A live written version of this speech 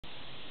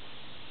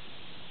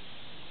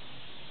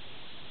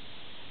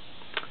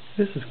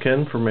This is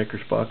Ken from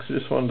Maker's Box. I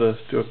just wanted to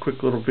do a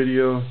quick little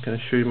video, kind of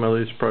show you my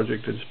latest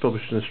project. I just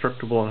published an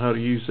Instructable on how to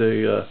use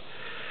a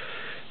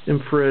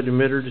infrared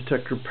emitter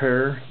detector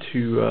pair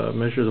to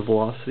measure the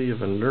velocity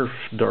of a Nerf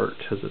dart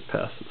as it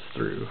passes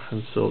through.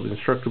 And so the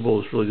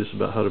Instructable is really just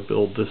about how to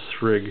build this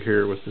rig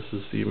here. With this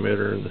is the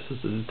emitter and this is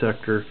the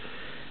detector.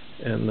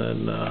 And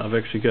then I've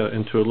actually got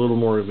into a little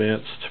more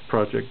advanced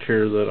project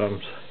here that I'm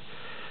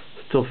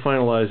still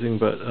finalizing,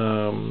 but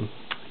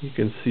you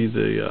can see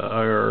the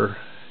IR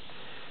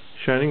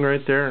shining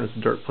right there, and as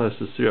the dart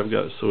passes through, I've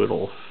got it so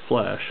it'll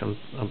flash. I'm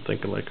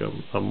thinking like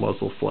a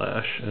muzzle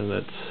flash, and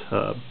it's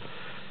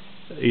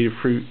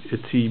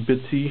itsy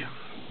bitsy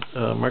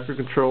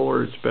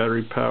microcontroller. It's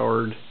battery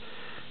powered.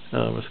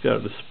 It's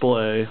got a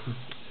display,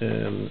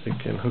 and it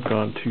can hook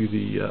onto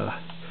the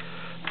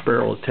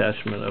barrel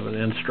attachment of an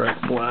end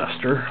strike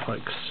blaster,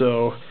 like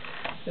so.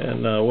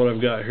 And what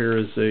I've got here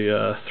is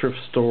a thrift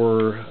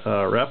store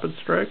rapid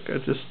strike I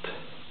just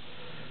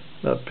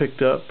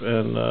picked up,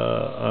 and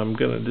I'm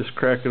gonna just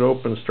crack it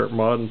open and start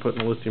modding,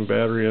 putting a lithium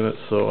battery in it.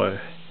 So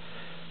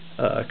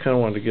I kind of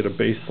wanted to get a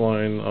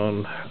baseline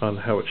on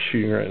how it's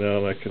shooting right now,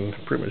 and I can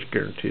pretty much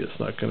guarantee it's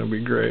not going to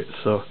be great.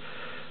 So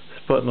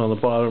this button on the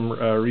bottom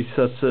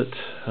resets it,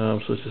 so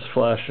it's just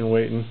flashing,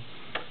 waiting,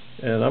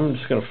 and I'm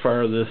just going to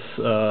fire this.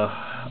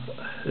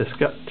 It's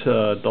got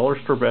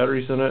dollar store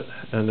batteries in it,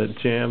 and it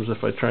jams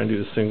if I try and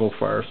do the single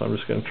fire, so I'm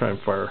just going to try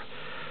and fire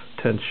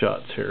 10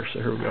 shots here. So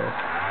here we go.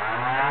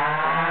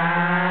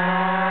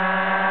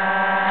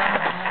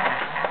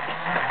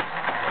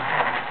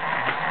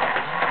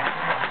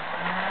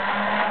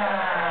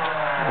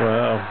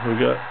 Wow, we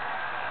got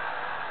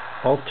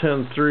all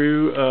 10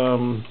 through.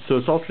 So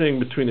it's alternating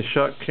between the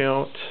shot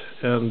count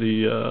and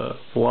the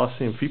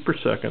velocity in feet per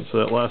second. So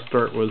that last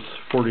dart was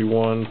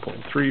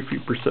 41.3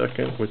 feet per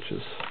second, which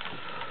is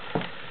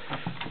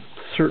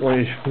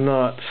certainly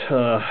not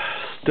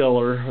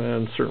stellar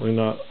and certainly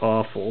not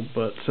awful.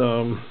 But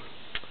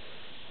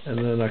and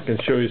then I can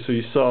show you. So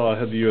you saw I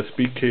had the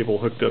USB cable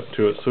hooked up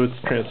to it, so it's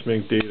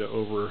transmitting data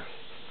over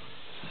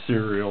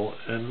serial,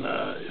 and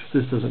if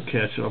this doesn't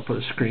catch it, I'll put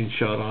a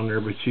screenshot on there,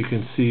 but you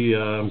can see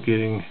I'm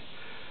getting,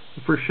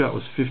 the first shot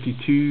was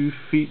 52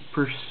 feet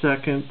per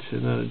second,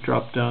 and then it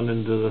dropped down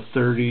into the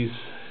 30s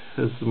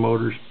as the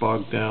motors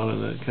bogged down,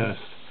 and then it kind of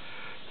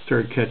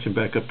started catching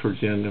back up towards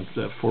the end of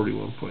that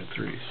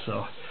 41.3.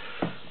 So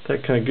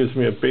that kind of gives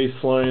me a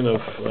baseline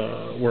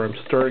of where I'm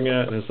starting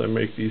at, and as I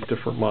make these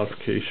different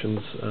modifications,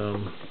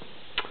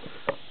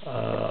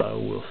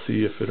 we'll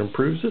see if it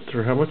improves it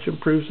or how much it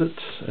improves it.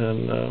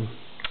 And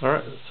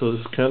alright, so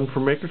this is Ken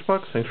from Maker's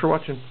Box. Thanks for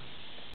watching.